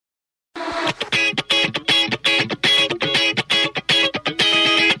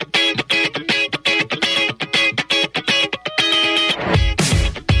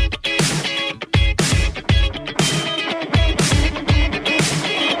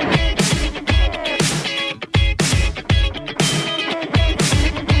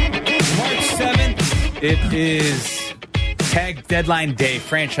It is tag deadline day,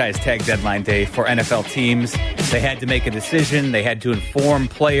 franchise tag deadline day for NFL teams. They had to make a decision. They had to inform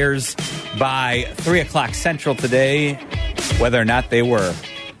players by 3 o'clock Central today whether or not they were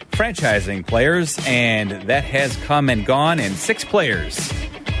franchising players, and that has come and gone, and 6 players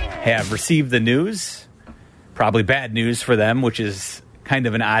have received the news. Probably bad news for them, which is kind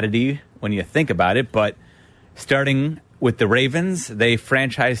of an oddity when you think about it, but starting with the Ravens, they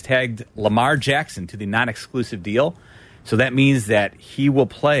franchise tagged Lamar Jackson to the non-exclusive deal. So that means that he will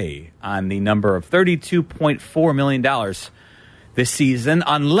play on the number of $32.4 million this season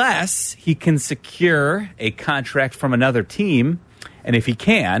unless he can secure a contract from another team. And if he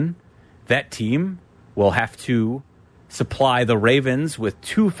can, that team will have to supply the Ravens with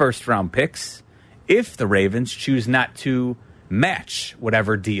 2 first-round picks if the Ravens choose not to match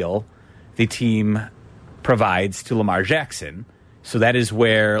whatever deal the team provides to Lamar Jackson. So that is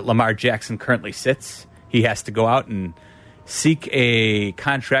where Lamar Jackson currently sits. He has to go out and seek a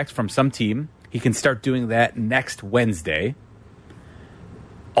contract from some team. He can start doing that next Wednesday.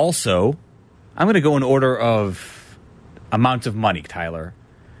 Also, I'm going to go in order of amount of money, Tyler.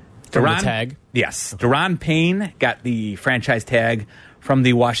 From the tag? Yes. Daron Payne got the franchise tag from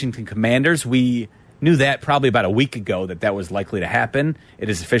the Washington Commanders. We knew that probably about a week ago that was likely to happen. It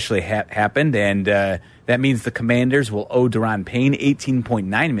has officially happened, and that means the Commanders will owe Daron Payne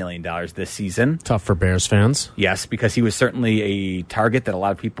 $18.9 million this season. Tough for Bears fans. Yes, because he was certainly a target that a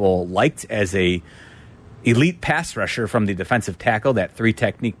lot of people liked as a elite pass rusher from the defensive tackle, that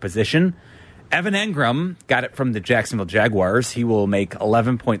 3-technique position. Evan Engram got it from the Jacksonville Jaguars. He will make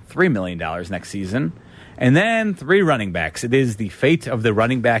 $11.3 million next season. And then 3 running backs. It is the fate of the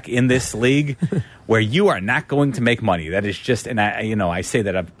running back in this league where you are not going to make money. That is just, and I say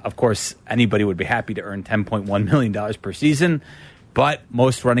that, of course, anybody would be happy to earn $10.1 million per season, but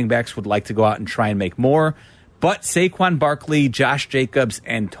most running backs would like to go out and try and make more. But Saquon Barkley, Josh Jacobs,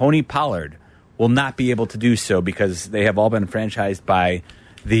 and Tony Pollard will not be able to do so because they have all been franchised by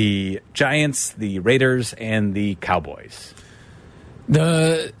the Giants, the Raiders, and the Cowboys.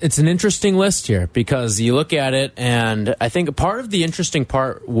 It's an interesting list here because you look at it, and I think part of the interesting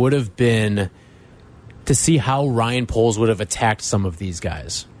part would have been to see how Ryan Poles would have attacked some of these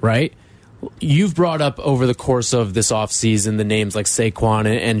guys, right? You've brought up over the course of this offseason the names like Saquon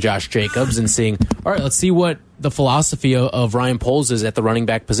and Josh Jacobs and seeing, all right, let's see what the philosophy of Ryan Poles is at the running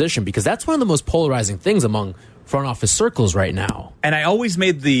back position, because that's one of the most polarizing things among front office circles right now. And I always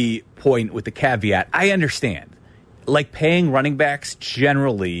made the point with the caveat, I understand. Like paying running backs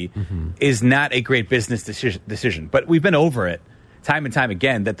generally is not a great business decision. But we've been over it time and time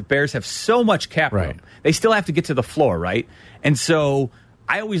again that the Bears have so much cap room. Right. They still have to get to the floor, right? And so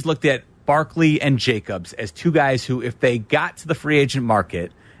I always looked at Barkley and Jacobs as 2 guys who, if they got to the free agent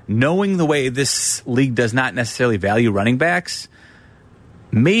market, knowing the way this league does not necessarily value running backs,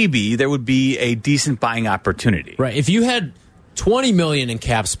 maybe there would be a decent buying opportunity. Right. If you had $20 million in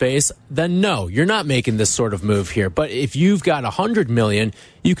cap space, then no, you're not making this sort of move here. But if you've got $100 million,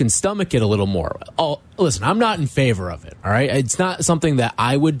 you can stomach it a little more. Oh, listen, I'm not in favor of it. All right, it's not something that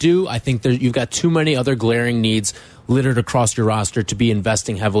I would do. I think you've got too many other glaring needs littered across your roster to be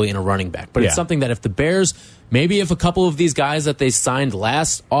investing heavily in a running back. But it's something that if the Bears, maybe if a couple of these guys that they signed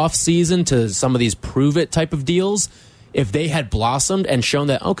last offseason to some of these prove-it type of deals, if they had blossomed and shown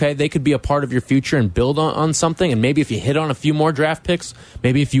that, okay, they could be a part of your future and build on something, and maybe if you hit on a few more draft picks,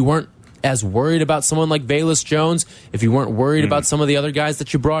 maybe if you weren't as worried about someone like Velus Jones, if you weren't worried about some of the other guys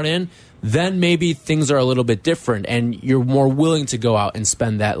that you brought in, then maybe things are a little bit different, and you're more willing to go out and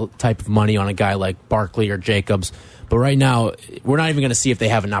spend that type of money on a guy like Barkley or Jacobs. But right now, we're not even going to see if they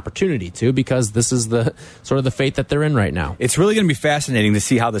have an opportunity to, because this is the sort of the fate that they're in right now. It's really going to be fascinating to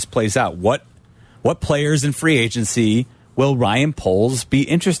see how this plays out. What players in free agency will Ryan Poles be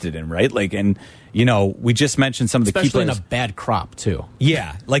interested in, right? Like, and, we just mentioned some of the key players. Especially in a bad crop, too.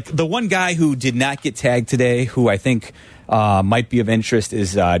 Yeah. Like, the one guy who did not get tagged today, who I think might be of interest,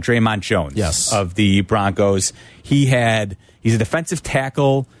 is Draymond Jones of the Broncos. He's a defensive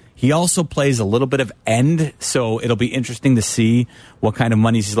tackle. He also plays a little bit of end, so it'll be interesting to see what kind of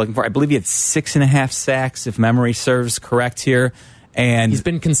money he's looking for. I believe he had 6.5 sacks, if memory serves correct here. And he's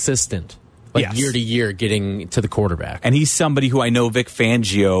been consistent. Year to year getting to the quarterback. And he's somebody who I know Vic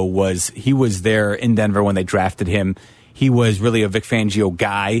Fangio was there in Denver when they drafted him. He was really a Vic Fangio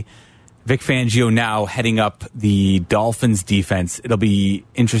guy. Vic Fangio now heading up the Dolphins defense. It'll be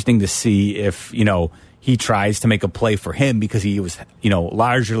interesting to see if, he tries to make a play for him, because he was,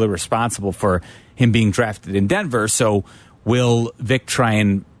 largely responsible for him being drafted in Denver. So will Vic try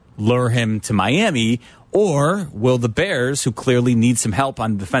and lure him to Miami? Or will the Bears, who clearly need some help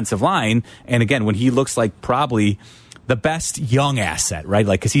on the defensive line, and again, when he looks like probably the best young asset, right?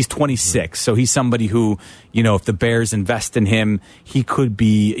 Like, because he's 26, so he's somebody who, if the Bears invest in him, he could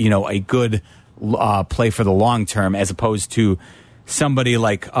be, a good play for the long term, as opposed to somebody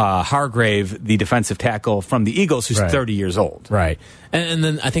like Hargrave, the defensive tackle from the Eagles, who's 30 years old. Right. And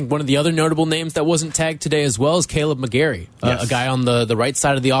then I think one of the other notable names that wasn't tagged today as well is Caleb McGarry, a guy on the right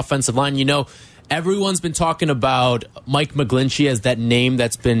side of the offensive line. Everyone's been talking about Mike McGlinchey as that name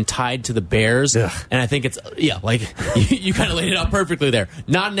that's been tied to the Bears. Ugh. And I think it's, you kind of laid it out perfectly there.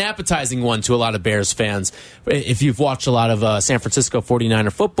 Not an appetizing one to a lot of Bears fans if you've watched a lot of San Francisco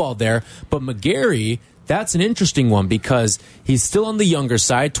 49er football there. But McGarry, that's an interesting one because he's still on the younger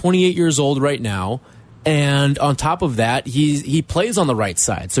side, 28 years old right now. And on top of that, he plays on the right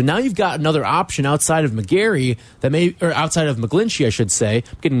side. So now you've got another option outside of McGarry or outside of McGlinchey, I should say.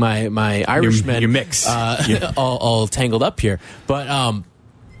 I'm getting my Irishman your mix all tangled up here. But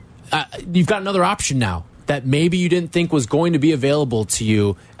you've got another option now that maybe you didn't think was going to be available to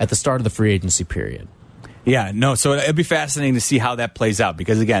you at the start of the free agency period. Yeah, no. So it'd be fascinating to see how that plays out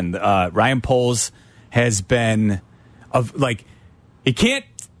because again, Ryan Poles has been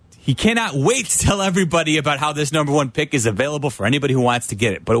He cannot wait to tell everybody about how this number 1 pick is available for anybody who wants to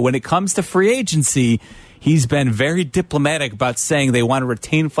get it. But when it comes to free agency, he's been very diplomatic about saying they want to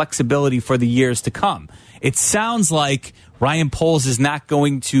retain flexibility for the years to come. It sounds like Ryan Poles is not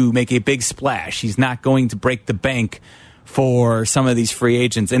going to make a big splash. He's not going to break the bank for some of these free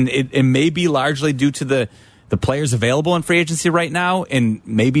agents. And it may be largely due to the players available in free agency right now, and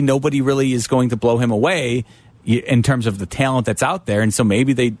maybe nobody really is going to blow him away in terms of the talent that's out there. And so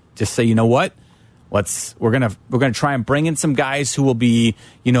maybe they just say, you know what, we're gonna try and bring in some guys who will be,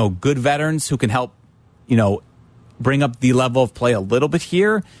 good veterans who can help, bring up the level of play a little bit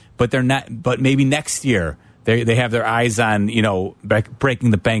here, but maybe next year they have their eyes on, breaking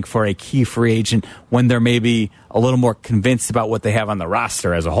the bank for a key free agent when they're maybe a little more convinced about what they have on the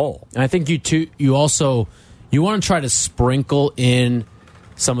roster as a whole. And I think you want to try to sprinkle in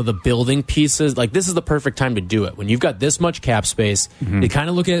some of the building pieces. Like, this is the perfect time to do it. When you've got this much cap space, you kind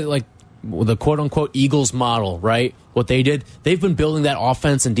of look at it like the quote-unquote Eagles model, right? What they did, they've been building that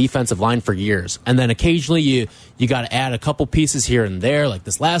offense and defensive line for years. And then occasionally you got to add a couple pieces here and there. Like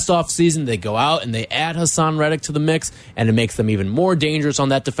this last offseason, they go out and they add Hassan Reddick to the mix, and it makes them even more dangerous on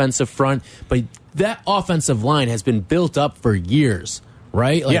that defensive front. But that offensive line has been built up for years,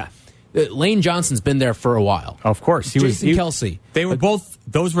 right? Yeah. Lane Johnson's been there for a while. Of course. Jason Kelce. They were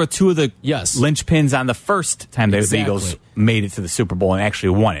those were two of the linchpins on the first time the Eagles made it to the Super Bowl and actually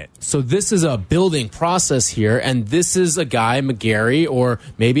won it. So this is a building process here, and this is a guy, McGarry, or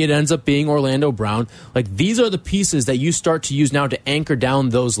maybe it ends up being Orlando Brown. Like, these are the pieces that you start to use now to anchor down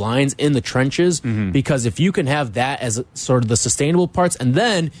those lines in the trenches, because if you can have that as sort of the sustainable parts, and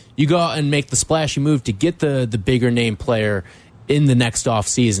then you go out and make the splashy move to get the bigger name player in the next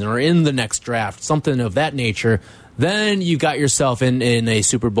offseason or in the next draft, something of that nature, then you got yourself in a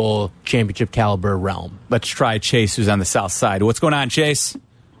Super Bowl championship caliber realm. Let's try Chase, who's on the south side. What's going on, Chase?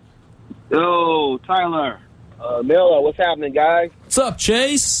 Yo, Tyler. Miller, what's happening, guys? What's up,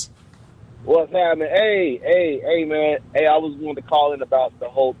 Chase? What's happening? Hey, man. Hey, I was going to call in about the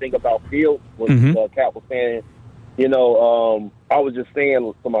whole thing about Fields when Cap was saying, I was just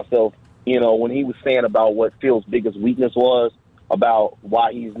saying to myself, when he was saying about what Fields' biggest weakness was, about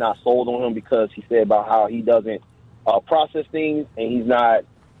why he's not sold on him, because he said about how he doesn't process things and he's not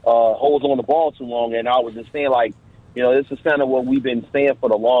holds on the ball too long. And I was just saying, like, this is kind of what we've been saying for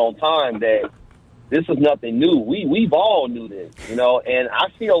a long time, that this is nothing new. We've all knew this, and I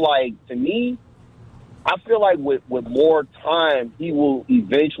feel like, to me, with more time, he will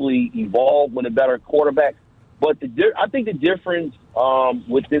eventually evolve with a better quarterback. But I think the difference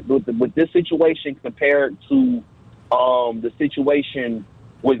with this situation compared to the situation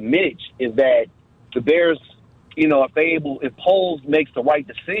with Mitch is that the Bears, if Poles makes the right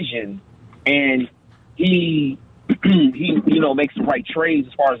decision and he makes the right trades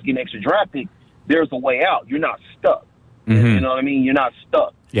as far as getting extra draft picks, there's a way out. You're not stuck. You know what I mean? You're not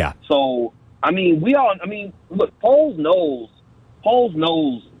stuck. Yeah. So, look, Poles knows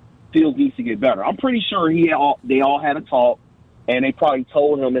Fields needs to get better. I'm pretty sure they all had a talk, and they probably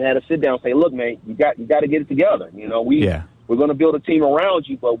told him and had a sit down and say, look, man, you got to get it together. We're going to build a team around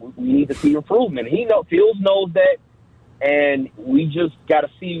you, but we need to see improvement. Fields knows that, and we just got to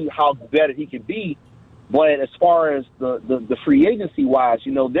see how better he can be. But as far as the free agency wise,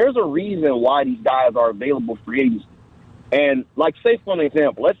 there's a reason why these guys are available free agency. And like, say for an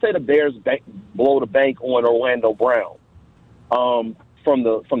example, let's say the Bears blow the bank on Orlando Brown. from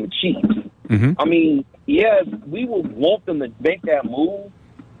the Chiefs. I mean, yes, we would want them to make that move,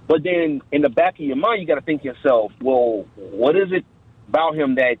 but then in the back of your mind, you got to think to yourself, well, what is it about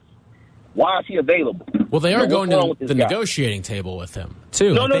him that? Why is he available? Well, they are going to the negotiating table with him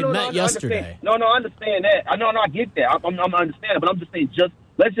too. They met yesterday. I understand that. I get that. I'm understanding, but I'm just saying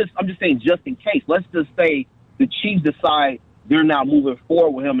I'm just saying just in case. Let's just say the Chiefs decide they're not moving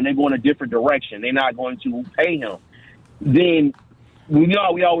forward with him and they're going a different direction. They're not going to pay him. Then we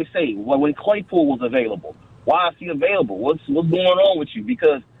always say, well, when Claypool was available, why is he available? What's going on with you?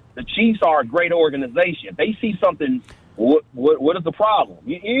 Because the Chiefs are a great organization. If they see something. What is the problem?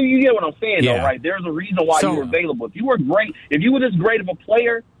 You get what I'm saying, though, right? There's a reason why you were available. If you were this great of a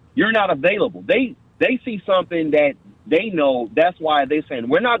player, you're not available. They see something that they know. That's why they're saying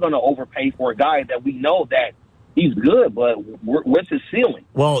we're not going to overpay for a guy that we know that he's good, but what's his ceiling?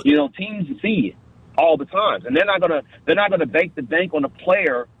 Well, teams see it all the time, and they're not gonna bank the bank on a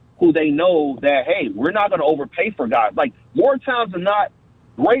player who they know that hey, we're not going to overpay for guys. Like more times than not.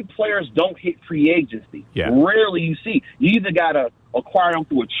 Great players don't hit free agency. Yeah. Rarely you see. You either got to acquire them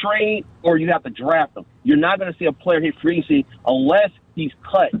through a trade or you have to draft them. You're not going to see a player hit free agency unless he's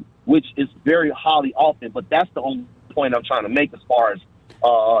cut, which is very highly often. But that's the only point I'm trying to make as far as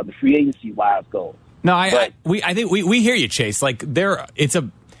the free agency wise goes. No, I think we hear you, Chase. Like it's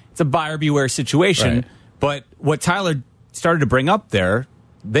a buyer beware situation. Right. But what Tyler started to bring up there,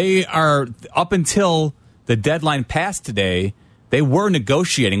 they are up until the deadline passed today. They were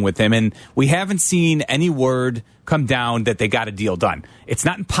negotiating with him, and we haven't seen any word come down that they got a deal done. It's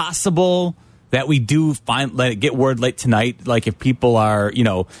not impossible that we do let it get word late tonight, like if people are,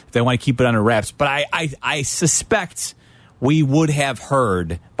 if they want to keep it under wraps. But I suspect we would have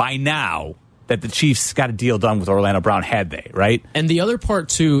heard by now that the Chiefs got a deal done with Orlando Brown, had they, right? And the other part,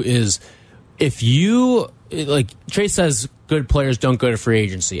 too, is if you, like Chase says, good players don't go to free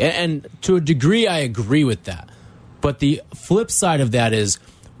agency. And to a degree, I agree with that. But the flip side of that is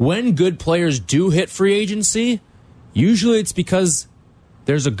when good players do hit free agency, usually it's because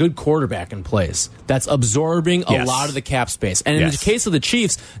there's a good quarterback in place that's absorbing a lot of the cap space. And in the case of the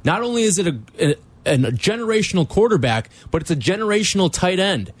Chiefs, not only is it a generational quarterback, but it's a generational tight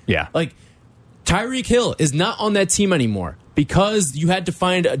end. Yeah. Like Tyreek Hill is not on that team anymore because you had to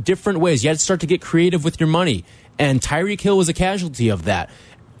find different ways. You had to start to get creative with your money. And Tyreek Hill was a casualty of that.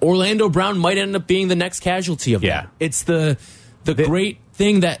 Orlando Brown might end up being the next casualty of that. It's the great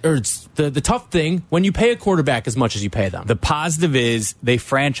thing or it's the tough thing when you pay a quarterback as much as you pay them. The positive is they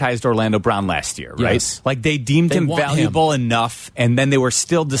franchised Orlando Brown last year, right? Yes. Like they deemed him valuable enough, and then they were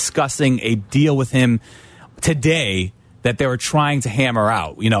still discussing a deal with him today that they were trying to hammer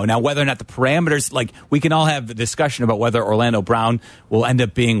out. Now whether or not the parameters, like we can all have a discussion about whether Orlando Brown will end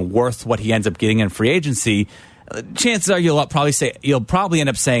up being worth what he ends up getting in free agency. Chances are you'll probably end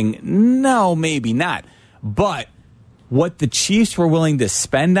up saying no, maybe not. But what the Chiefs were willing to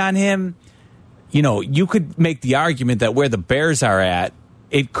spend on him, you could make the argument that where the Bears are at,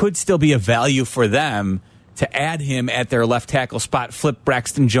 it could still be a value for them to add him at their left tackle spot, flip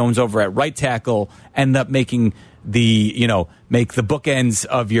Braxton Jones over at right tackle, end up making make the bookends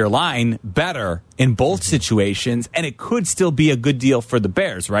of your line better in both situations, and it could still be a good deal for the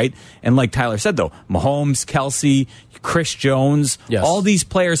Bears, right? And like Tyler said, though, Mahomes, Kelsey, Chris Jones, all these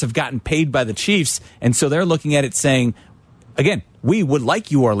players have gotten paid by the Chiefs, and so they're looking at it saying, again, we would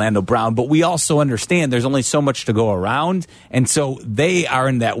like you, Orlando Brown, but we also understand there's only so much to go around, and so they are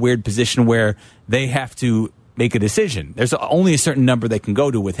in that weird position where they have to make a decision. There's only a certain number they can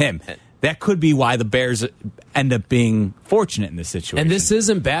go to with him. That could be why the Bears end up being fortunate in this situation. And this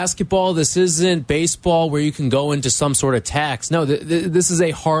isn't basketball. This isn't baseball where you can go into some sort of tax. No, this is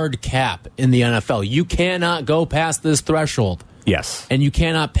a hard cap in the NFL. You cannot go past this threshold. Yes. And you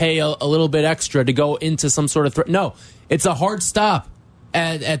cannot pay a little bit extra to go into some sort of no, it's a hard stop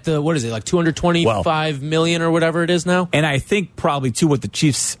at the, what is it, like $225 million or whatever it is now? And I think probably, too, what the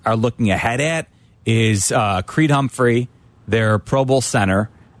Chiefs are looking ahead at is Creed Humphrey, their Pro Bowl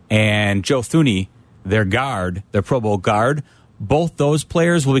center, and Joe Thuney, their Pro Bowl guard. Both those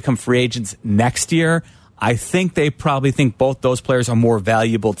players will become free agents next year. I think they probably think both those players are more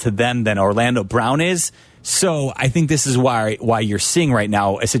valuable to them than Orlando Brown is. So I think this is why you're seeing right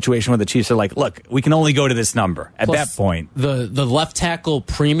now a situation where the Chiefs are like, look, we can only go to this number at that point. The left tackle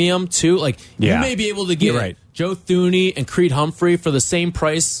premium, too. Like, you may be able to get Joe Thuney and Creed Humphrey for the same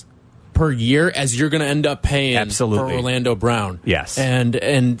price per year as you're going to end up paying for Orlando Brown. Yes. And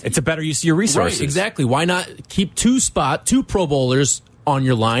it's a better use of your resources. Right, exactly. Why not keep two Pro Bowlers on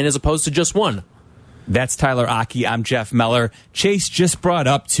your line as opposed to just one? That's Tyler Aki. I'm Jeff Meller. Chase just brought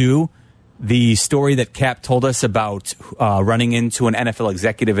up, too, the story that Cap told us about running into an NFL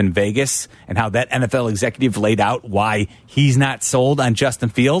executive in Vegas and how that NFL executive laid out why he's not sold on Justin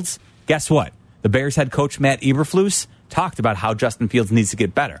Fields? Guess what? The Bears head coach Matt Eberflus talked about how Justin Fields needs to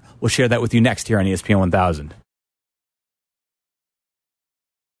get better. We'll share that with you next here on ESPN 1000.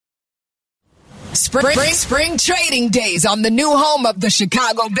 Spring trading days on the new home of the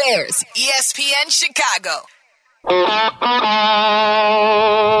Chicago Bears, ESPN Chicago.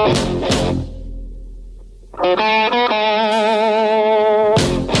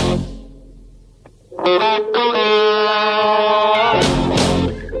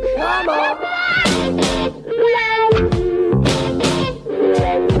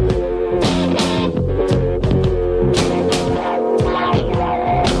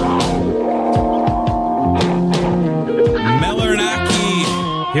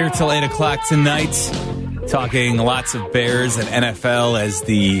 Here till 8 o'clock tonight, talking lots of Bears and NFL as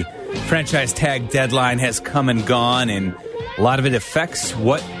the franchise tag deadline has come and gone, and a lot of it affects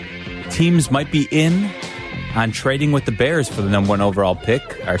what teams might be in on trading with the Bears for the number 1 overall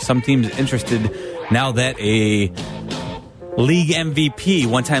pick. Are some teams interested now that a league MVP,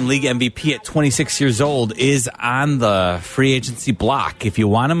 one-time league MVP at 26 years old, is on the free agency block? If you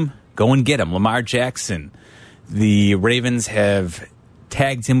want him, go and get him. Lamar Jackson. The Ravens have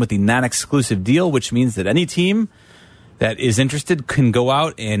tagged him with the non-exclusive deal, which means that any team that is interested can go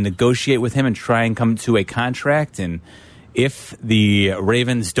out and negotiate with him and try and come to a contract. And if the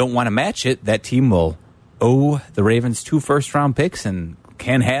Ravens don't want to match it, that team will owe the Ravens 2 first-round picks and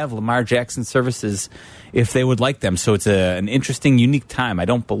can have Lamar Jackson services if they would like them. So it's an interesting, unique time. I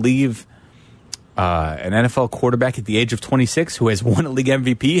don't believe an NFL quarterback at the age of 26 who has won a league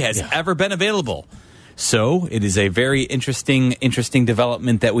MVP has ever been available. So it is a very interesting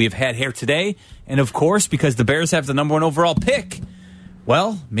development that we've had here today. And, of course, because the Bears have the number 1 overall pick,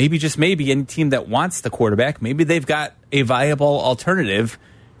 well, maybe, just maybe, any team that wants the quarterback, maybe they've got a viable alternative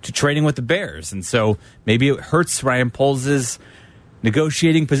to trading with the Bears. And so maybe it hurts Ryan Poles'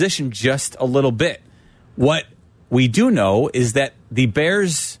 negotiating position just a little bit. What we do know is that the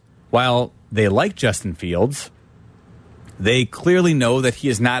Bears, while they like Justin Fields, they clearly know that he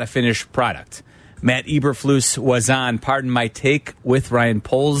is not a finished product. Matt Eberflus was on Pardon My Take with Ryan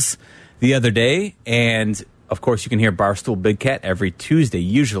Poles the other day. And, of course, you can hear Barstool Big Cat every Tuesday,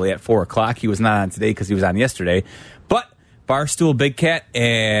 usually at 4 o'clock. He was not on today because he was on yesterday. But Barstool Big Cat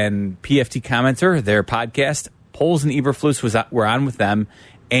and PFT Commenter, their podcast, Poles and Eberflus were on with them.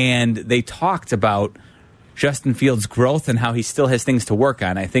 And they talked about Justin Fields' growth and how he still has things to work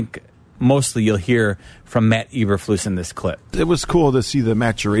on. I think mostly you'll hear from Matt Eberflus in this clip. It was cool to see the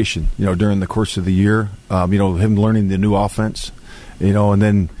maturation, during the course of the year. Him learning the new offense, and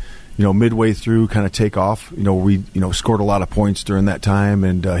then, midway through kind of take off. We, scored a lot of points during that time,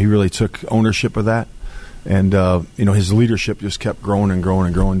 and he really took ownership of that. And, his leadership just kept growing and growing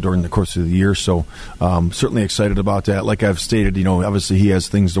and growing during the course of the year. So certainly excited about that. Like I've stated, obviously he has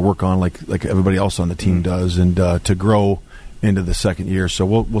things to work on like everybody else on the team does, and to grow into the second year. So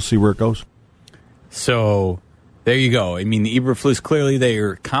we'll see where it goes. So there you go. I mean, Eberflus, clearly they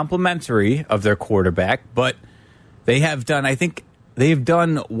are complimentary of their quarterback, but they have done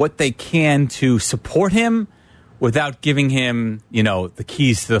what they can to support him without giving him, the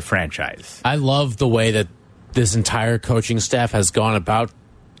keys to the franchise. I love the way that this entire coaching staff has gone about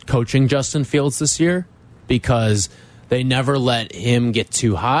coaching Justin Fields this year, because they never let him get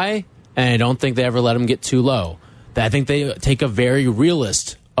too high, and I don't think they ever let him get too low. I think they take a very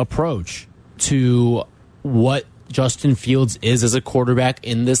realist approach to what Justin Fields is as a quarterback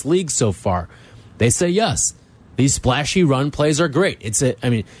in this league so far. They say, yes, these splashy run plays are great.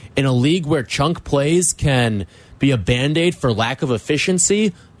 In a league where chunk plays can be a Band-Aid for lack of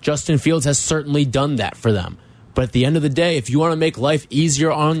efficiency, Justin Fields has certainly done that for them. But at the end of the day, if you want to make life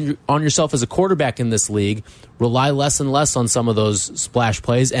easier on yourself as a quarterback in this league, rely less and less on some of those splash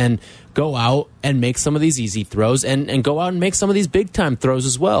plays and go out and make some of these easy throws and go out and make some of these big-time throws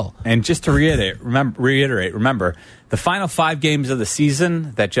as well. And just to reiterate, remember, the final 5 games of the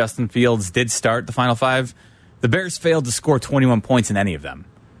season that Justin Fields did start, the final 5, the Bears failed to score 21 points in any of them.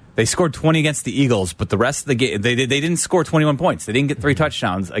 They scored 20 against the Eagles, but the rest of the game, they didn't score 21 points. They didn't get 3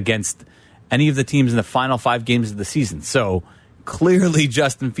 touchdowns against any of the teams in the final 5 games of the season. So clearly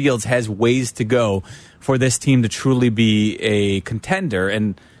Justin Fields has ways to go for this team to truly be a contender.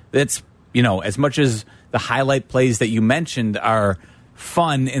 And that's, as much as the highlight plays that you mentioned are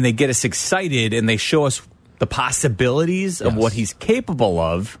fun and they get us excited and they show us the possibilities of what he's capable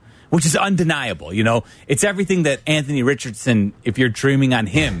of, which is undeniable. It's everything that Anthony Richardson, if you're dreaming on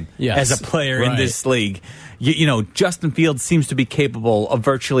him as a player in this league, Justin Fields seems to be capable of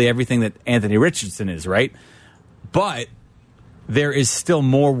virtually everything that Anthony Richardson is, right? But there is still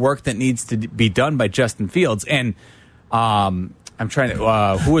more work that needs to be done by Justin Fields. And I'm trying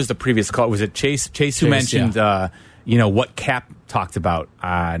to, who was the previous call? Was it Chase? Chase who mentioned, what Cap talked about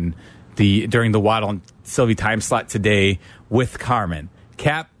during the Waddle and Sylvie time slot today with Carmen.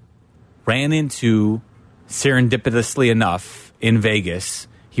 Cap ran into, serendipitously enough, in Vegas.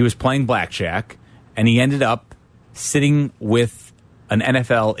 He was playing blackjack, and he ended up sitting with an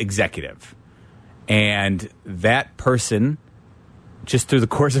NFL executive. And that person, just through the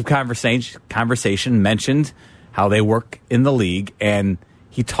course of conversation, mentioned how they work in the league, and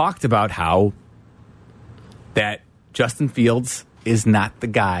he talked about how that Justin Fields is not the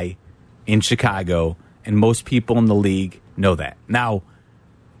guy in Chicago, and most people in the league know that. Now,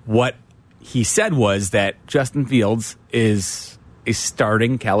 what he said was that Justin Fields is a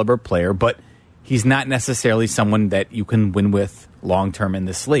starting caliber player, but he's not necessarily someone that you can win with long-term in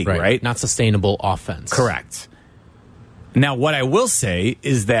this league, right? Not sustainable offense. Correct. Now, what I will say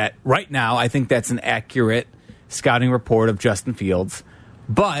is that right now, I think that's an accurate scouting report of Justin Fields,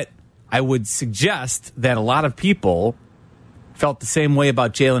 but I would suggest that a lot of people felt the same way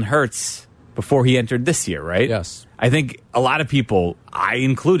about Jalen Hurts before he entered this year, right? Yes. I think a lot of people, I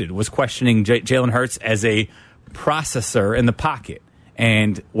included, was questioning Jalen Hurts as a processor in the pocket,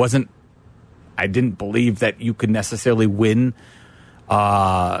 and I didn't believe that you could necessarily win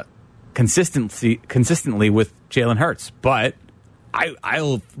consistently with Jalen Hurts. But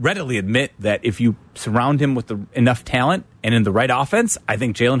I'll readily admit that if you surround him with enough talent and in the right offense, I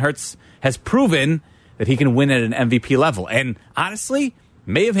think Jalen Hurts has proven that he can win at an MVP level. And honestly,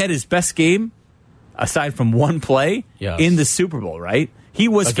 may have had his best game, aside from one play, in the Super Bowl, right? He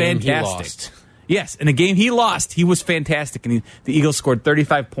was fantastic. Yes, in a game he lost, he was fantastic. And the Eagles scored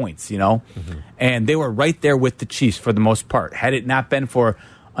 35 points, and they were right there with the Chiefs for the most part. Had it not been for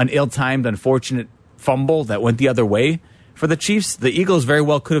an ill-timed, unfortunate fumble that went the other way for the Chiefs, the Eagles very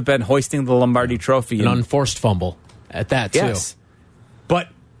well could have been hoisting the Lombardi Trophy. An unforced fumble at that, too. Yes. But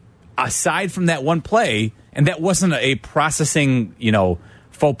aside from that one play, and that wasn't a processing,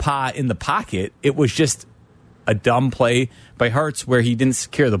 faux pas in the pocket, it was just a dumb play by Hurts where he didn't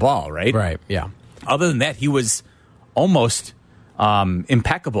secure the ball, right? Right, yeah. Other than that, he was almost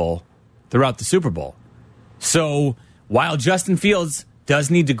impeccable throughout the Super Bowl. So while Justin Fields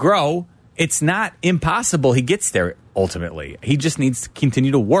does need to grow, it's not impossible he gets there ultimately. He just needs to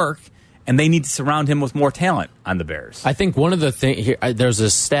continue to work, and they need to surround him with more talent on the Bears. I think one of the things here, there's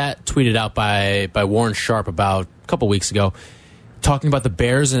a stat tweeted out by Warren Sharp about a couple weeks ago, talking about the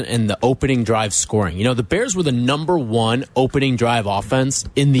Bears and the opening drive scoring. The Bears were the #1 opening drive offense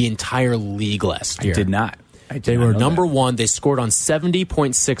in the entire league last year. I did not. They were number one. They scored on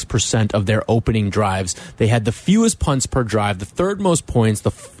 70.6% of their opening drives. They had the fewest punts per drive, the third most points.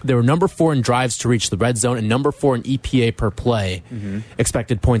 They were number 4 in drives to reach the red zone and number 4 in EPA per play,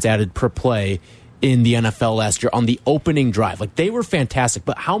 expected points added per play in the NFL last year on the opening drive. Like, they were fantastic.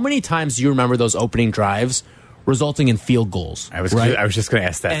 But how many times do you remember those opening drives resulting in field goals? I was just going to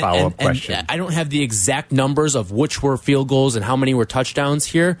ask that follow-up question. I don't have the exact numbers of which were field goals and how many were touchdowns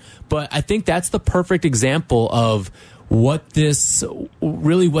here, but I think that's the perfect example of what this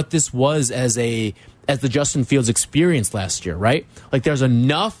was as the Justin Fields experience last year, right? Like, there's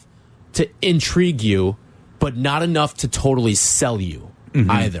enough to intrigue you, but not enough to totally sell you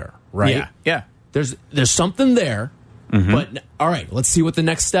either, right? Yeah. There's something there. But, all right, let's see what the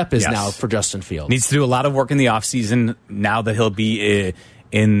next step is now for Justin Fields. Needs to do a lot of work in the offseason now that he'll be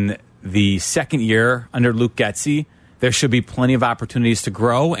in the second year under Luke Getsy. There should be plenty of opportunities to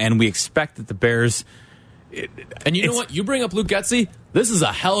grow, and we expect that the Bears... And you know what? You bring up Luke Getsy. This is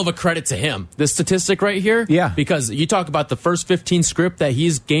a hell of a credit to him. This statistic right here. Yeah. Because you talk about the first 15 script that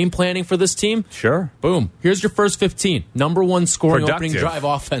he's game planning for this team. Sure. Boom. Here's your first 15. #1 scoring Productive. opening drive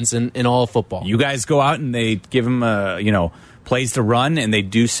offense in all of football. You guys go out and they give him, plays to run, and they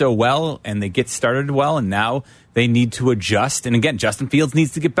do so well, and they get started well, and now they need to adjust. And again, Justin Fields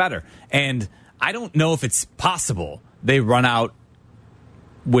needs to get better. And I don't know if it's possible they run out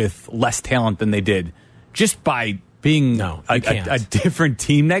with less talent than they did just by being a different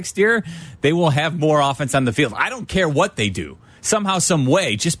team next year. They will have more offense on the field. I don't care what they do. Somehow, some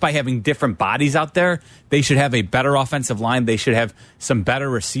way, just by having different bodies out there, they should have a better offensive line. They should have some better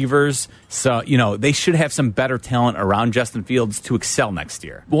receivers. So, they should have some better talent around Justin Fields to excel next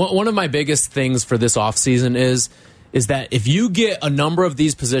year. One of my biggest things for this offseason is that if you get a number of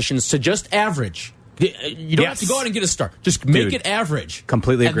these positions to just average, you don't have to go out and get a star. Just make it average.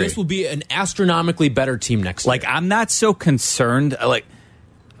 Completely agree. And this will be an astronomically better team next year. I'm not so concerned. I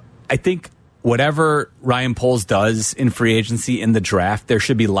think whatever Ryan Poles does in free agency in the draft, there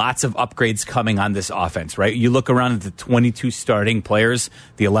should be lots of upgrades coming on this offense, right? You look around at the 22 starting players,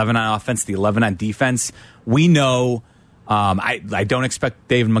 the 11 on offense, the 11 on defense. We know I don't expect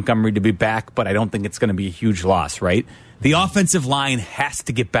David Montgomery to be back, but I don't think it's going to be a huge loss, right? The offensive line has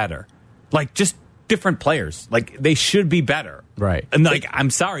to get better. Like, just different players. Like, they should be better. Right. And, like, I'm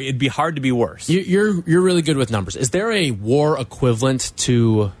sorry, it'd be hard to be worse. You're really good with numbers. Is there a WAR equivalent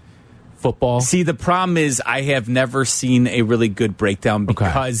to football? See, the problem is I have never seen a really good breakdown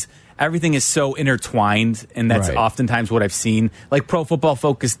because everything is so intertwined, and that's oftentimes what I've seen. Like, Pro Football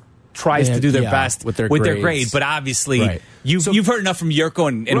Focus tries to do their best with their grade, but obviously you've heard enough from Yurko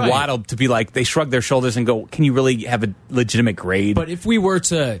and Waddle to be like, they shrug their shoulders and go, can you really have a legitimate grade? But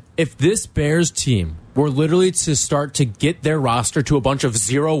if this Bears team were literally to start to get their roster to a bunch of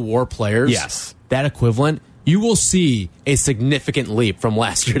 0 WAR players, that equivalent, you will see a significant leap from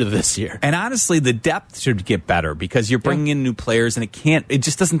last year to this year. And honestly, the depth should get better because you're bringing in new players, and it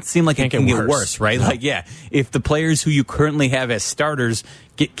just doesn't seem like it can get worse, right? No. Like, if the players who you currently have as starters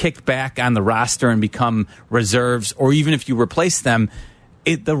get kicked back on the roster and become reserves, or even if you replace them,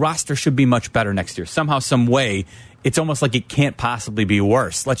 the roster should be much better next year. Somehow, some way, it's almost like it can't possibly be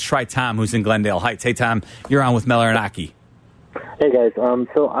worse. Let's try Tom, who's in Glendale Heights. Hey, Tom, you're on with Meller and Aki. Hey guys,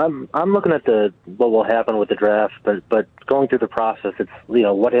 so I'm looking at what will happen with the draft, but going through the process, it's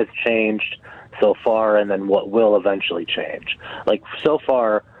what has changed so far, and then what will eventually change. Like so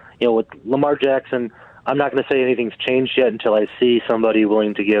far, with Lamar Jackson, I'm not going to say anything's changed yet until I see somebody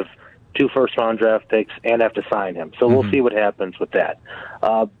willing to give 2 first-round draft picks and have to sign him. So we'll see what happens with that.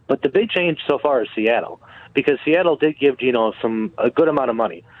 But the big change so far is Seattle, because Seattle did give Geno a good amount of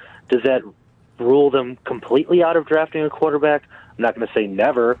money. Does that rule them completely out of drafting a quarterback? I'm not going to say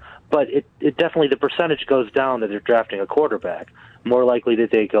never, but it definitely, the percentage goes down that they're drafting a quarterback. More likely that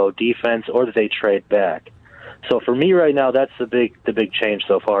they go defense or that they trade back. So for me right now, that's the big change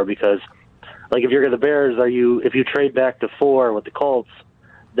so far, because like if you're the Bears, if you trade back to 4 with the Colts,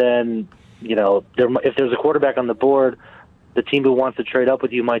 then if there's a quarterback on the board, the team who wants to trade up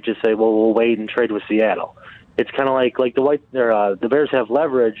with you might just say, well, we'll wait and trade with Seattle. It's kind of like the Bears have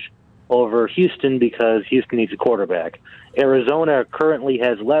leverage over Houston because Houston needs a quarterback. Arizona currently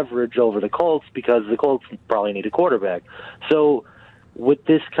has leverage over the Colts because the Colts probably need a quarterback. So with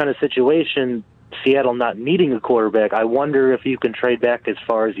this kind of situation, Seattle not needing a quarterback, I wonder if you can trade back as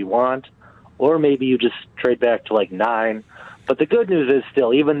far as you want, or maybe you just trade back to like 9. But the good news is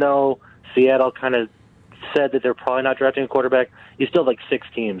still, even though Seattle kind of said that they're probably not drafting a quarterback, you still have like 6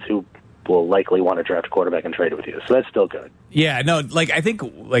 teams who will likely want to draft a quarterback and trade with you. So that's still good. Yeah, no, I think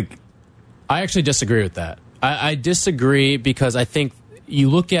I actually disagree with that. I disagree because I think you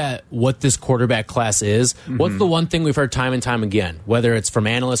look at what this quarterback class is. Mm-hmm. What's the one thing we've heard time and time again, whether it's from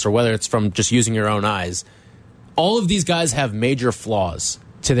analysts or whether it's from just using your own eyes? All of these guys have major flaws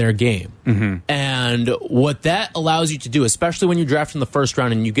to their game. Mm-hmm. And what that allows you to do, especially when you draft in the first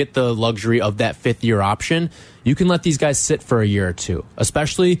round and you get the luxury of that 5th-year option, you can let these guys sit for a year or 2.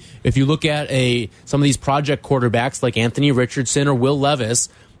 Especially if you look at some of these project quarterbacks like Anthony Richardson or Will Levis,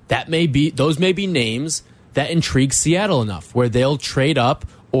 those may be names that intrigue Seattle enough where they'll trade up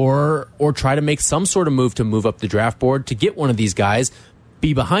or try to make some sort of move to move up the draft board to get one of these guys,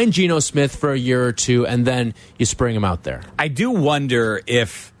 be behind Geno Smith for a year or 2, and then you spring him out there. I do wonder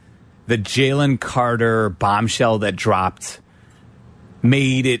if the Jalen Carter bombshell that dropped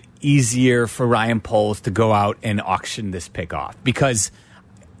made it easier for Ryan Poles to go out and auction this pick off, because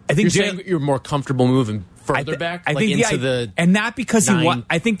I think you're more comfortable moving further back, I think into the and not because 9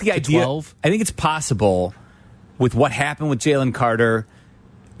 I think the idea. 12. I think it's possible with what happened with Jalen Carter,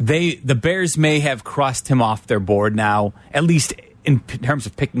 the Bears may have crossed him off their board now, at least in terms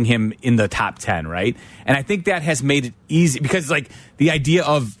of picking him in the top 10, right? And I think that has made it easy because, like, the idea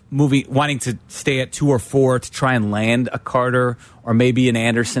of wanting to stay at 2 or 4 to try and land a Carter or maybe an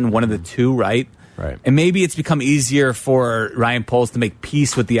Anderson, one of the 2, right? Right. And maybe it's become easier for Ryan Poles to make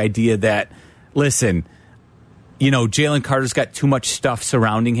peace with the idea that, listen, Jalen Carter's got too much stuff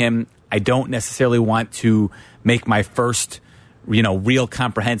surrounding him. I don't necessarily want to make my first, real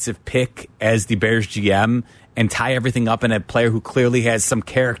comprehensive pick as the Bears GM and tie everything up in a player who clearly has some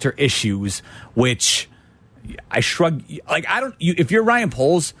character issues, which I shrug. Like, if you're Ryan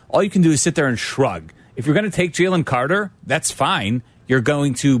Poles, all you can do is sit there and shrug. If you're going to take Jalen Carter, that's fine. You're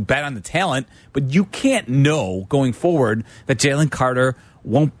going to bet on the talent, but you can't know going forward that Jalen Carter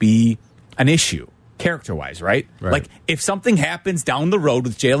won't be an issue character-wise, right? Like, if something happens down the road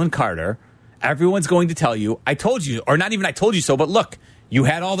with Jalen Carter, everyone's going to tell you, I told you, or not even I told you so, but look, You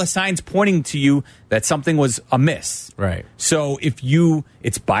had all the signs pointing to you that something was amiss. Right. So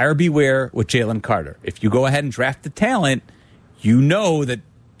it's buyer beware with Jalen Carter. If you go ahead and draft the talent, you know that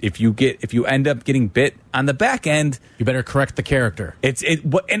if you end up getting bit on the back end, you better correct the character.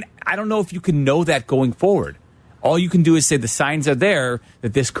 And I don't know if you can know that going forward. All you can do is say the signs are there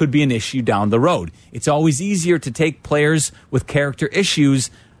that this could be an issue down the road. It's always easier to take players with character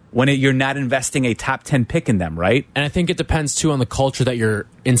issues when you're not investing a top 10 pick in them, right? And I think it depends, too, on the culture that you're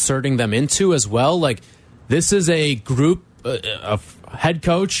inserting them into as well. Like, this is a group, a head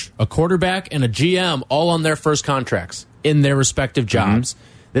coach, a quarterback, and a GM all on their first contracts in their respective jobs.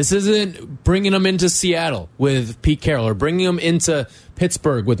 This isn't bringing them into Seattle with Pete Carroll or bringing them into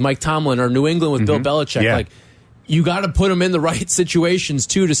Pittsburgh with Mike Tomlin or New England with Bill Belichick. Yeah. Like, you got to put them in the right situations,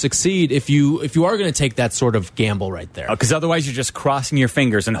 too, to succeed if you are going to take that sort of gamble right there. Because otherwise you're just crossing your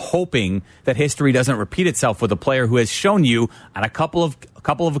fingers and hoping that history doesn't repeat itself with a player who has shown you on a couple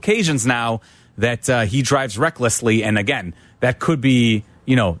of occasions now that he drives recklessly. And again, that could be,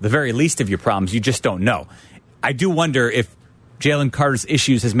 the very least of your problems. You just don't know. I do wonder if Jalen Carter's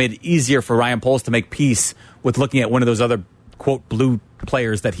issues has made it easier for Ryan Poles to make peace with looking at one of those other, quote, blue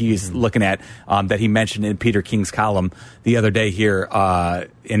players that he's looking at that he mentioned in Peter King's column the other day here.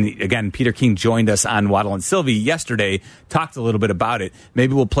 And again, Peter King joined us on Waddle and Sylvie yesterday, talked a little bit about it.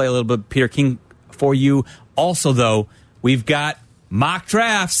 Maybe we'll play a little bit of Peter King for you. Also, though, we've got mock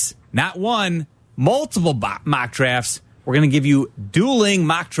drafts, not one, multiple mock drafts. We're going to give you dueling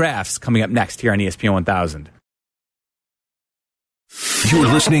mock drafts coming up next here on ESPN 1000. You're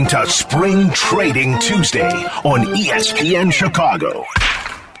listening to Spring Trading Tuesday on ESPN Chicago.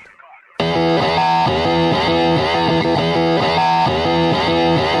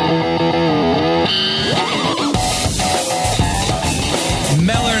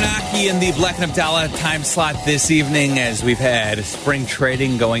 Melarnaki in the Black and Abdallah time slot this evening, as we've had spring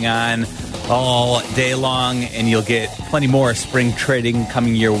trading going on all day long, and you'll get plenty more spring trading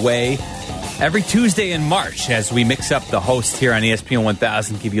coming your way every Tuesday in March as we mix up the hosts here on ESPN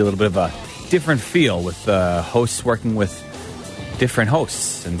 1000, give you a little bit of a different feel with hosts working with different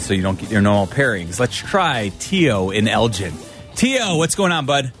hosts, and so you don't get your normal pairings. Let's try Tio in Elgin. Tio, what's going on,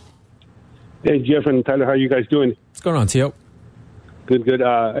 bud? Hey, Jeff and Tyler, how are you guys doing? What's going on, Tio? Good.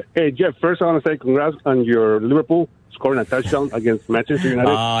 Hey, Jeff, first I want to say congrats on your Liverpool scoring a touchdown against Manchester United.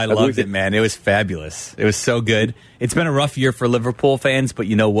 Oh, I loved it, man. It was fabulous. It was so good. It's been a rough year for Liverpool fans, but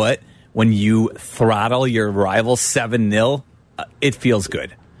you know what? When you throttle your rival 7-0, it feels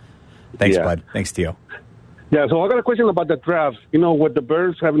good. Thanks, bud. Thanks, Tio. Yeah, so I got a question about the draft. With the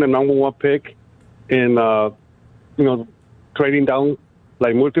Bears having the number one pick and, trading down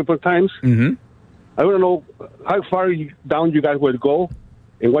like multiple times, I want to know how far down you guys would go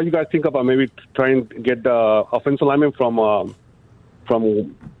and what you guys think about maybe trying to get the offensive lineman from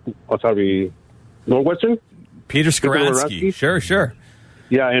Northwestern? Peter Skoronski. Sure.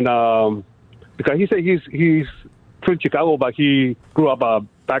 Yeah, and because he said he's from Chicago, but he grew up a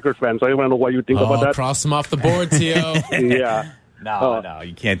Packers fan, so I want to know what you think about that. Cross him off the board, Tio. Yeah. No,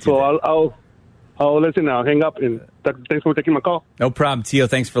 you can't do that. So I'll listen now. Hang up, and thanks for taking my call. No problem, Tio.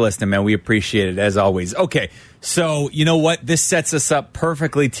 Thanks for listening, man. We appreciate it, as always. Okay, so you know what? This sets us up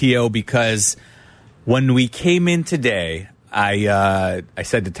perfectly, Tio, because when we came in today, I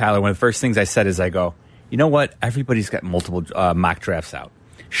said to Tyler, one of the first things I said is I go, you know what? Everybody's got multiple mock drafts out.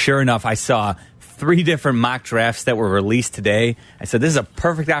 Sure enough, I saw 3 different mock drafts that were released today. I said, this is a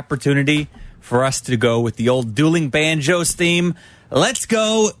perfect opportunity for us to go with the old dueling banjos theme. Let's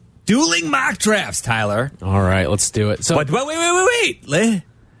go dueling mock drafts, Tyler. All right, let's do it. So, but wait.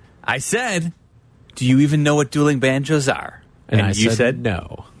 I said, do you even know what dueling banjos are? And you said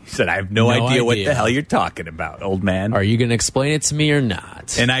no. You said, I have no idea what the hell you're talking about, old man. Are you going to explain it to me or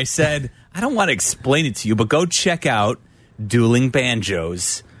not? And I said, I don't want to explain it to you, but go check out Dueling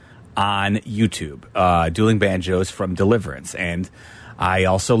Banjos on YouTube. Dueling Banjos from Deliverance. And I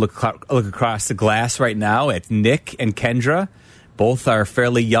also look across the glass right now at Nick and Kendra. Both are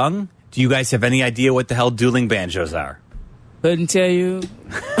fairly young. Do you guys have any idea what the hell Dueling Banjos are? Couldn't tell you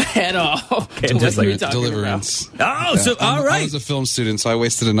at all. Deliverance. Oh, so all right. I was a film student, so I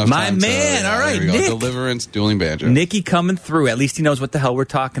wasted enough time. My man, all right, Nick. Nick. Deliverance, Dueling Banjo. Nicky coming through. At least he knows what the hell we're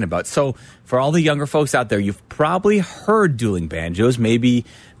talking about. So for all the younger folks out there, you've probably heard Dueling Banjos. Maybe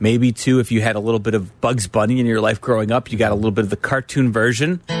too, if you had a little bit of Bugs Bunny in your life growing up, you got a little bit of the cartoon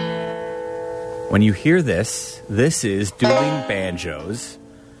version. When you hear this is Dueling Banjos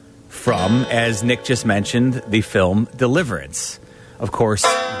from, as Nick just mentioned, the film Deliverance. Of course,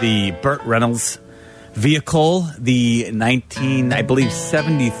 the Burt Reynolds vehicle, the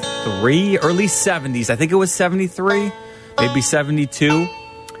 73, early 70s, I think it was 73, maybe 72.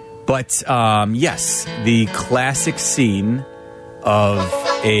 But yes, the classic scene of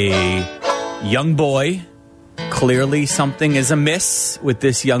a young boy. Clearly something is amiss with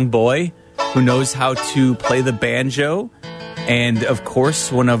this young boy who knows how to play the banjo. And, of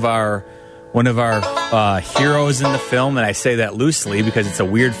course, one of our heroes in the film, and I say that loosely because it's a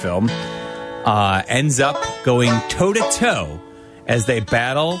weird film, ends up going toe-to-toe as they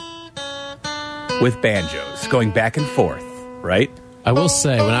battle with banjos, going back and forth, right? I will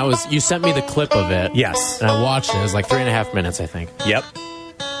say, you sent me the clip of it. Yes. And I watched it. It was like 3.5 minutes, I think. Yep.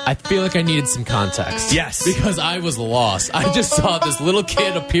 I feel like I needed some context. Yes. Because I was lost. I just saw this little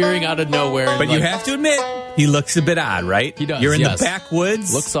kid appeering out of nowhere. And but you have to admit, he looks a bit odd, right? He does. You're in the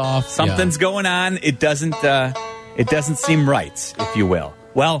backwoods. Looks off. Something's going on. It doesn't seem right, if you will.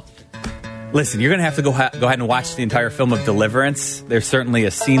 Well, listen, you're going to have to go ahead and watch the entire film of Deliverance. There's certainly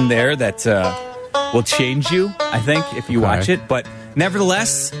a scene there that will change you, I think, if you watch it. But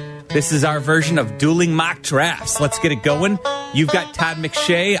nevertheless, this is our version of dueling mock drafts. Let's get it going. You've got Todd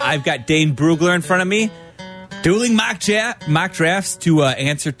McShay. I've got Dane Brugler in front of me. Dueling mock drafts to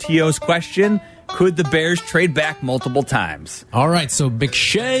answer T.O.'s question. Could the Bears trade back multiple times? All right, so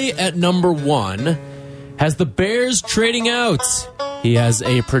McShay at number 1 has the Bears trading out. He has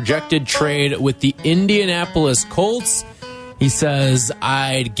a projected trade with the Indianapolis Colts. He says,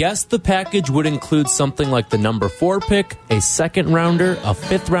 I'd guess the package would include something like the number 4 pick, a second rounder, a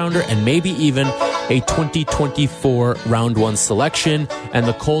 5th rounder, and maybe even a 2024 round 1 selection, and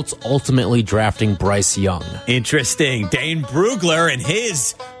the Colts ultimately drafting Bryce Young. Interesting. Dane Brugler in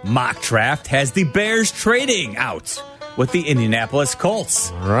his mock draft has the Bears trading out with the Indianapolis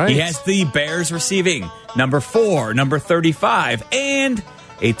Colts. All right. He has the Bears receiving number 4, number 35, and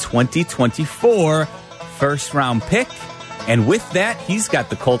a 2024 first round pick. And with that, he's got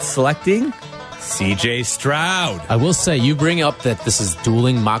the Colts selecting C.J. Stroud. I will say, you bring up that this is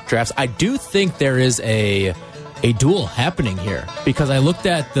dueling mock drafts. I do think there is a duel happening here because I looked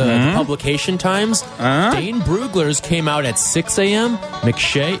at the publication times. Dane Brugler's came out at 6 a.m.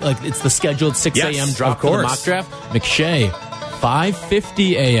 McShay, like it's the scheduled 6 a.m. drop for the mock draft. McShay,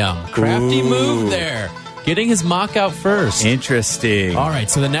 5:50 a.m. Crafty move there. Getting his mock out first. Interesting. All right,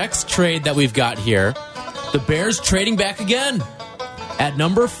 so the next trade that we've got here, the Bears trading back again. At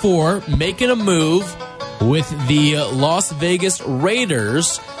number 4, making a move with the Las Vegas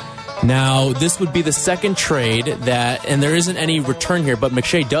Raiders. Now, this would be the second trade that, and there isn't any return here, but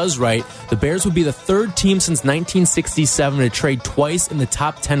McShay does write, the Bears would be the 3rd team since 1967 to trade twice in the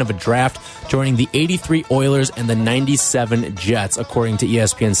top 10 of a draft, joining the 83 Oilers and the 97 Jets, according to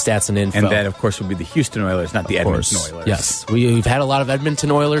ESPN Stats and Info. And that, of course, would be the Houston Oilers, not the Edmonton Oilers. Yes. We've had a lot of Edmonton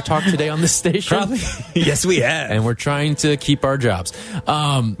Oiler talk today on this station. Probably. Yes, we have. And we're trying to keep our jobs.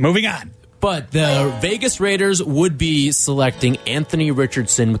 Moving on. But the Vegas Raiders would be selecting Anthony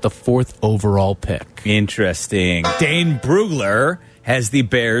Richardson with the 4th overall pick. Interesting. Dane Brugler has the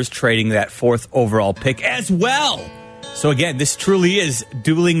Bears trading that 4th overall pick as well. So again, this truly is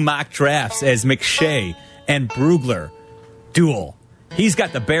dueling mock drafts as McShay and Brugler duel. He's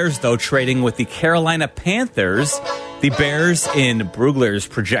got the Bears, though, trading with the Carolina Panthers. The Bears, in Brugler's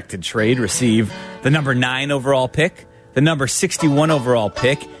projected trade, receive the number 9 overall pick, the number 61 overall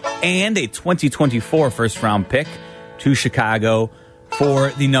pick, and a 2024 first-round pick to Chicago for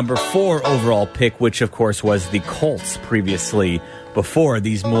the number 4 overall pick, which, of course, was the Colts previously before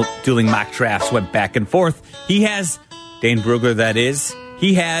these dueling mock drafts went back and forth. He has, Dane Brugler, that is,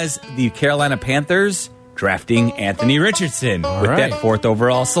 he has the Carolina Panthers drafting Anthony Richardson with that 4th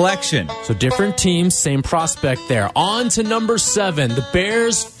overall selection. So different teams, same prospect there. On to number 7. The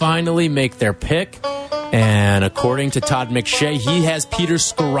Bears finally make their pick. And according to Todd McShay, he has Peter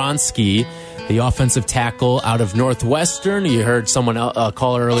Skoronski, the offensive tackle out of Northwestern. You heard someone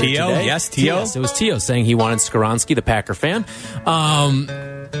call earlier today. Yes, T.O. Yes, it was T.O. saying he wanted Skoronski, the Packer fan.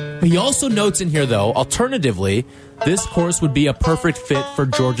 He also notes in here, though, alternatively, this course would be a perfect fit for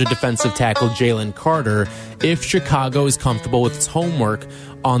Georgia defensive tackle Jalen Carter if Chicago is comfortable with its homework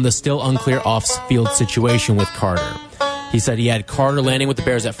on the still unclear off-field situation with Carter. He said he had Carter landing with the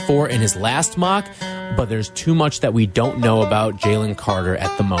Bears at 4 in his last mock, but there's too much that we don't know about Jalen Carter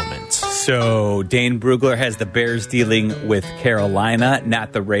at the moment. So Dane Brugler has the Bears dealing with Carolina,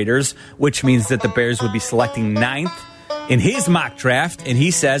 not the Raiders, which means that the Bears would be selecting 9th in his mock draft. And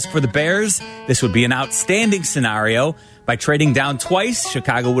he says for the Bears, this would be an outstanding scenario. By trading down twice,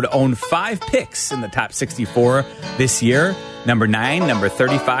 Chicago would own 5 picks in the top 64 this year. Number 9, number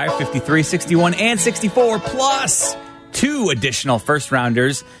 35, 53, 61, and 64, plus 2 additional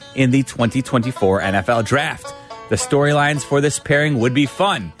first-rounders in the 2024 NFL Draft. The storylines for this pairing would be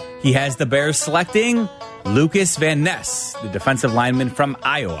fun. He has the Bears selecting Lucas Van Ness, the defensive lineman from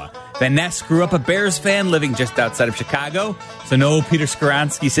Iowa. Van Ness grew up a Bears fan living just outside of Chicago, so no Peter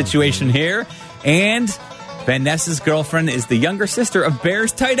Skoronski situation here. And Van Ness's girlfriend is the younger sister of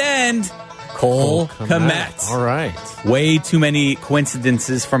Bears tight end Cole Kmet. All right. Way too many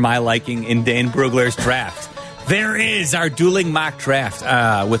coincidences for my liking in Dane Brugler's draft. There is our dueling mock draft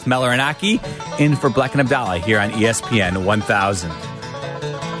with Mel Aronaki in for Black and Abdallah here on ESPN 1000.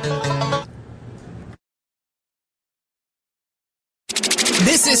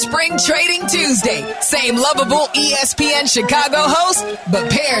 This is Spring Trading Tuesday. Same lovable ESPN Chicago host, but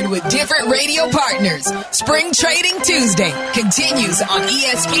paired with different radio partners. Spring Trading Tuesday continues on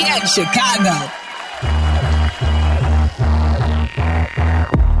ESPN Chicago.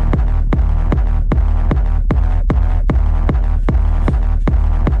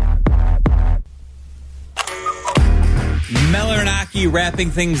 Mel Aronaki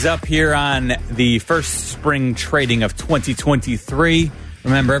wrapping things up here on the first spring trading of 2023.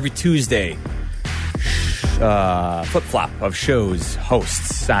 Remember, every Tuesday, flip-flop of shows,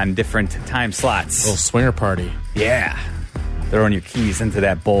 hosts on different time slots. A little swinger party. Yeah. Throwing your keys into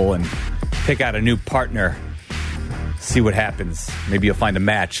that bowl and pick out a new partner. See what happens. Maybe you'll find a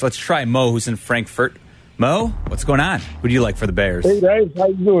match. Let's try Mo, who's in Frankfurt. Mo, what's going on? Who do you like for the Bears? Hey, guys. How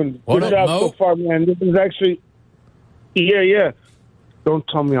you doing? What Good up, job Mo? so far, man. This is actually... Yeah. Don't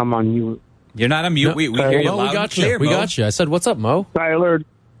tell me I'm on mute. You're not on mute. No, we hear you no, loud we got and clear, you. We Mo. got you. I said, what's up, Mo? Tyler,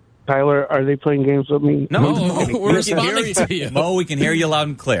 are they playing games with me? No, we're responding to you. Mo, we can hear you loud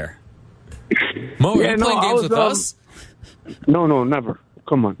and clear. Mo, are Yeah, you no, playing I games was, with us? No, never.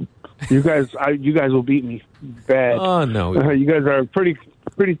 Come on. You guys will beat me bad. Oh, no. You guys are pretty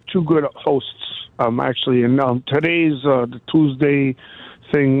too good hosts, actually. And today's the Tuesday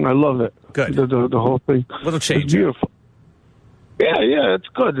thing, I love it. Good. The whole thing. Little change. It's beautiful. Yeah, it's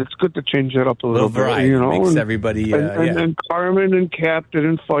good. It's good to change it up a little bit. Variety, you know, makes everybody. and Carmen and Cap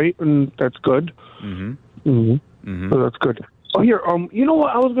didn't fight, and that's good. So that's good. Oh, here, you know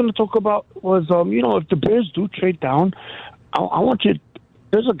what I was going to talk about was, if the Bears do trade down, I want you.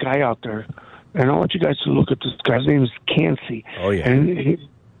 There's a guy out there, and I want you guys to look at this guy's name is Cansey. Oh yeah, and he's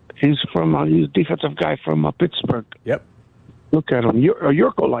a defensive guy from Pittsburgh. Yep. Look at him.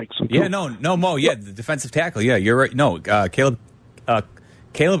 Yurko likes him. Yeah, too. no, Mo. Yeah, the defensive tackle. Yeah, you're right. No, Caleb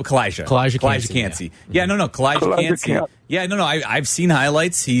Kalijah Cansey. Yeah, no, Kalijah Cansey. Yeah, no. I've seen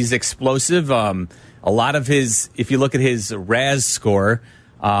highlights. He's explosive. A lot of his, if you look at his RAS score,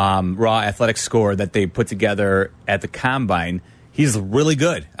 raw athletic score that they put together at the combine, he's really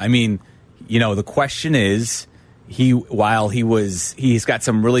good. I mean, the question is, he's got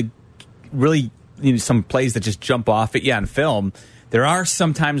some really some plays that just jump off at you on film. There are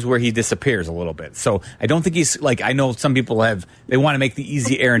some times where he disappears a little bit. So I don't think he's I know some people they want to make the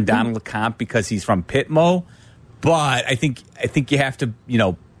easy Aaron Donald comp because he's from Pitt, Mo. But I think you have to,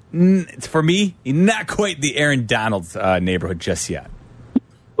 for me, not quite the Aaron Donald neighborhood just yet.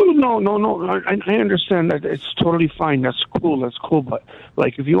 No. I understand that it's totally fine. That's cool. But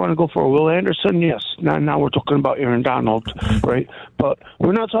if you want to go for a Will Anderson, yes. Now we're talking about Aaron Donald, right? But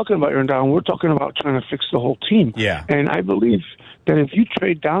we're not talking about Aaron Donald. We're talking about trying to fix the whole team. Yeah. And I believe that if you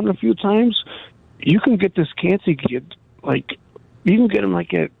trade down a few times, you can get this Cansey kid. You can get him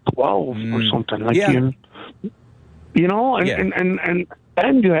at 12 or something. And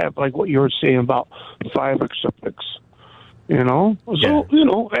you have what you were saying about 5 extra picks.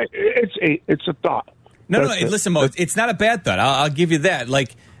 It's a thought. No, listen, Mo, it's not a bad thought. I'll give you that.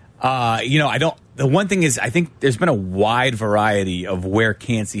 The one thing is, I think there's been a wide variety of where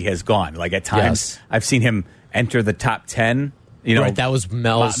Cansey has gone. At times, I've seen him enter the top 10. Right, that was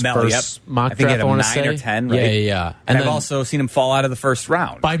Mel's first mock draft, I think he had I want to 9 say. or 10, right? Yeah. And I've also seen him fall out of the first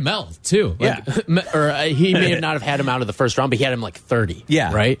round. By Mel, too. He may not have had him out of the first round, but he had him 30.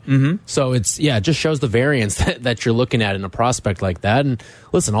 Yeah. Right? Mm-hmm. So it just shows the variance that you're looking at in a prospect like that. And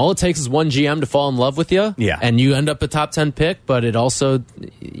listen, all it takes is one GM to fall in love with you. Yeah. And you end up a top 10 pick, but it also,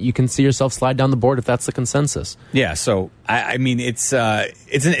 you can see yourself slide down the board if that's the consensus. Yeah, so I mean,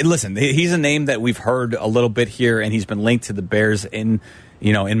 listen, he's a name that we've heard a little bit here, and he's been linked to the Bears in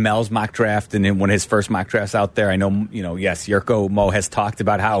Mel's mock draft and in one of his first mock drafts out there. I know, yes, Yurko Mo has talked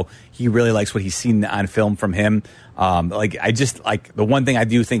about how he really likes what he's seen on film from him. The one thing I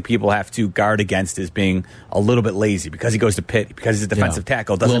do think people have to guard against is being a little bit lazy because he goes to Pitt, because he's a defensive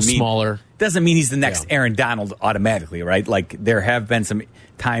tackle. Smaller. Doesn't mean he's the next Aaron Donald automatically, right? There have been some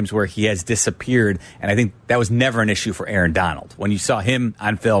times where he has disappeared, and I think that was never an issue for Aaron Donald. When you saw him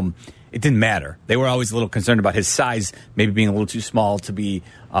on film, it didn't matter. They were always a little concerned about his size, maybe being a little too small to be,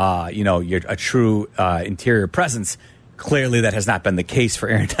 a true interior presence. clearly that has not been the case for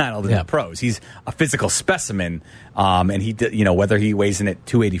Aaron Donald in the pros. He's a physical specimen, and he, whether he weighs in at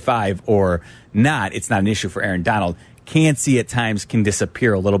 285 or not, it's not an issue for Aaron Donald. Canty at times can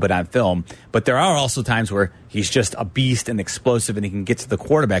disappear a little bit on film, but there are also times where he's just a beast and explosive, and he can get to the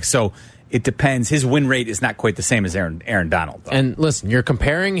quarterback. So it depends. His win rate is not quite the same as Aaron Donald, though. And listen, you're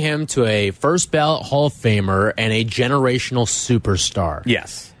comparing him to a first ballot Hall of Famer and a generational superstar.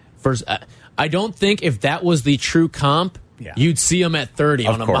 Yes. First, I don't think if that was the true comp, you'd see him at 30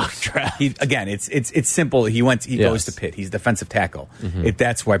 on a mock draft. Again, it's simple. He goes to Pitt. He's defensive tackle.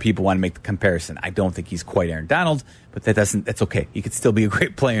 That's why people want to make the comparison. I don't think he's quite Aaron Donald, but that's okay. He could still be a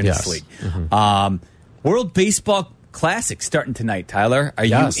great player in this league. World Baseball Classic starting tonight, Tyler. Are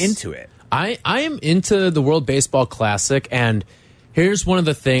you into it? I am into the World Baseball Classic, and here's one of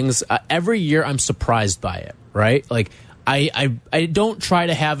the things. Every year I'm surprised by it, right? Like, I don't try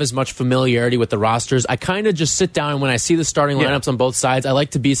to have as much familiarity with the rosters. I kind of just sit down, and when I see the starting lineups on both sides, I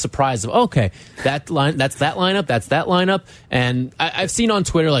like to be surprised of, okay, that's that lineup. And I've seen on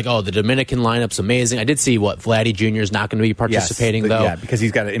Twitter, like, the Dominican lineup's amazing. I did see Vladdy Jr. is not going to be participating, though. Yeah, because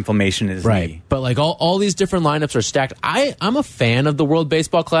he's got an inflammation in his knee. But like all these different lineups are stacked. I'm a fan of the World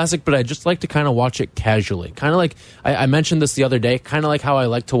Baseball Classic, but I just like to kind of watch it casually. Kind of like, I mentioned this the other day, kind of like how I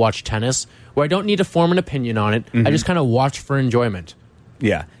like to watch tennis, where I don't need to form an opinion on it. I just kind of watch for enjoyment.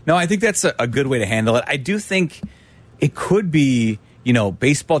 Yeah. No, I think that's a good way to handle it. I do think it could be,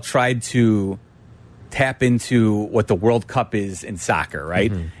 baseball tried to tap into what the World Cup is in soccer, right?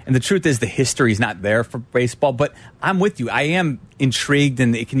 And the truth is the history is not there for baseball, but I'm with you. I am intrigued,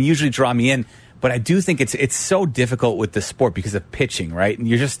 and it can usually draw me in, but I do think it's so difficult with the sport because of pitching, right? And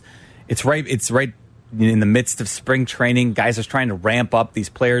it's right in the midst of spring training. Guys are trying to ramp up these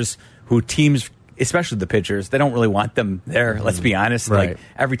players who teams, especially the pitchers, they don't really want them there. Let's be honest. Right. Like,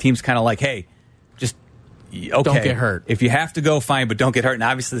 every team's kind of like, hey, just don't get hurt. If you have to go, fine, but don't get hurt. And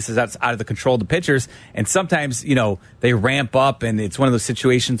obviously, this is out of the control of the pitchers. And sometimes, they ramp up, and it's one of those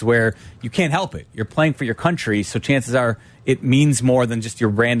situations where you can't help it. You're playing for your country, so chances are it means more than just your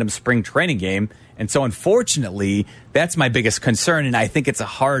random spring training game. And so, unfortunately, that's my biggest concern. And I think it's a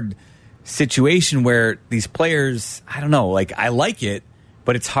hard situation where these players, I don't know, like, I like it,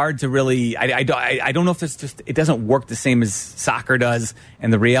 but it's hard to really. I don't know if it doesn't work the same as soccer does.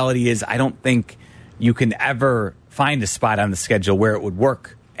 And the reality is, I don't think you can ever find a spot on the schedule where it would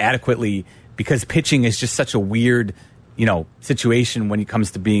work adequately, because pitching is just such a weird, situation when it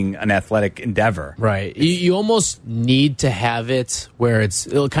comes to being an athletic endeavor. Right. You almost need to have it where it's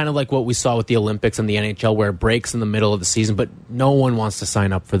kind of like what we saw with the Olympics and the NHL, where it breaks in the middle of the season, but no one wants to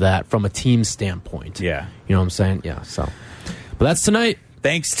sign up for that from a team standpoint. Yeah. You know what I'm saying? Yeah. So, but that's tonight.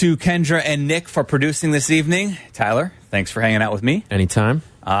 Thanks to Kendra and Nick for producing this evening. Tyler, thanks for hanging out with me. Anytime.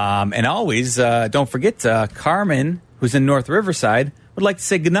 And always, don't forget, Carmen, who's in North Riverside, would like to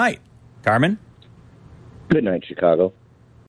say goodnight. Carmen? Good night, Chicago.